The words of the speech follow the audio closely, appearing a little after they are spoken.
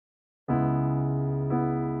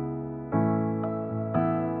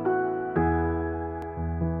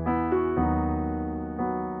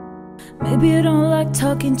Maybe I don't like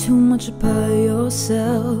talking too much about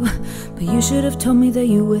yourself, but you should have told me that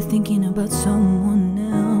you were thinking about someone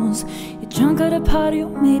else. You're drunk at a party, or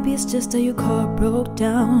maybe it's just that your car broke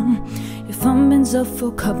down. Your phone been's up for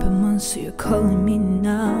a couple months, so you're calling me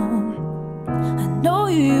now. I know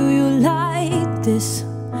you like this.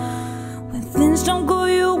 When things don't go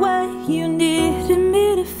your way, you needed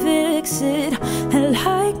me to fix it. And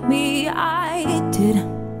like me, I did,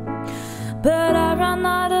 but I ran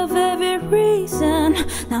out of every reason.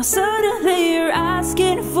 Now suddenly you're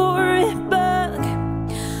asking for it back.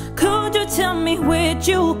 Could you tell me where'd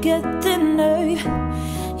you get the nerve?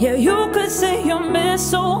 Yeah, you could say you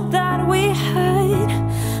miss all that we had,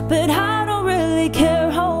 but I don't really care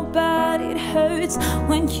how bad it hurts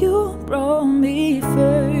when you broke me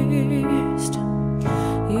first.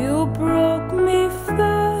 You broke me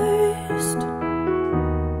first.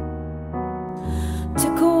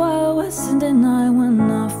 Took a while, wasn't the night when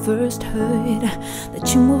I first heard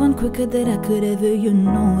that you move on quicker than I could ever, you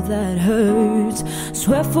know that hurts.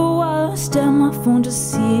 Swear for a while, I stare at my phone to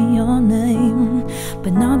see your name,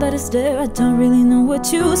 but now that it's there, I don't really know what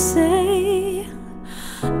to say.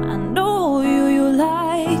 I know you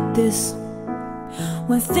like this.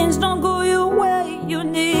 When things don't go your way, you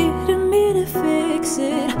needed me to fix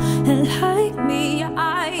it. And like me,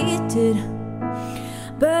 I did,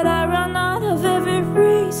 but I ran out of every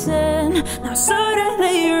reason. Now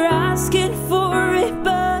suddenly you're asking for it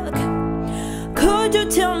back. Could you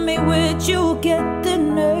tell me where'd you get the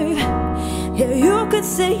nerve? Yeah, you could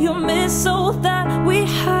say you miss all that we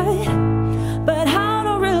had, but I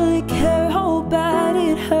don't really care how bad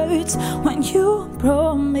it hurts when you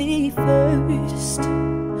broke me first.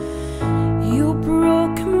 You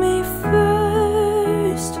broke me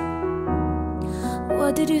first.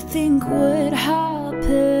 What did you think would happen?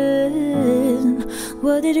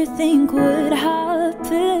 What did you think would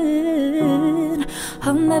happen?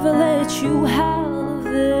 I'll never let you have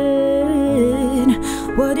it.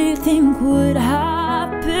 What do you think would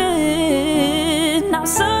happen? Now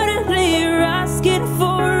suddenly you're asking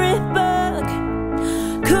for it back.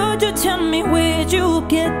 Could you tell me where'd you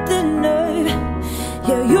get the nerve?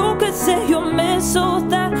 Yeah, you could say you miss all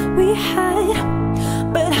that we had,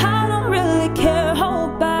 but I don't really care how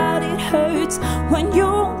bad it hurts when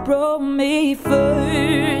you broke me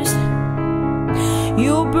first.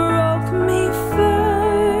 You broke me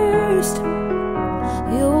first.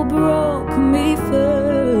 You broke me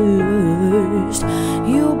first.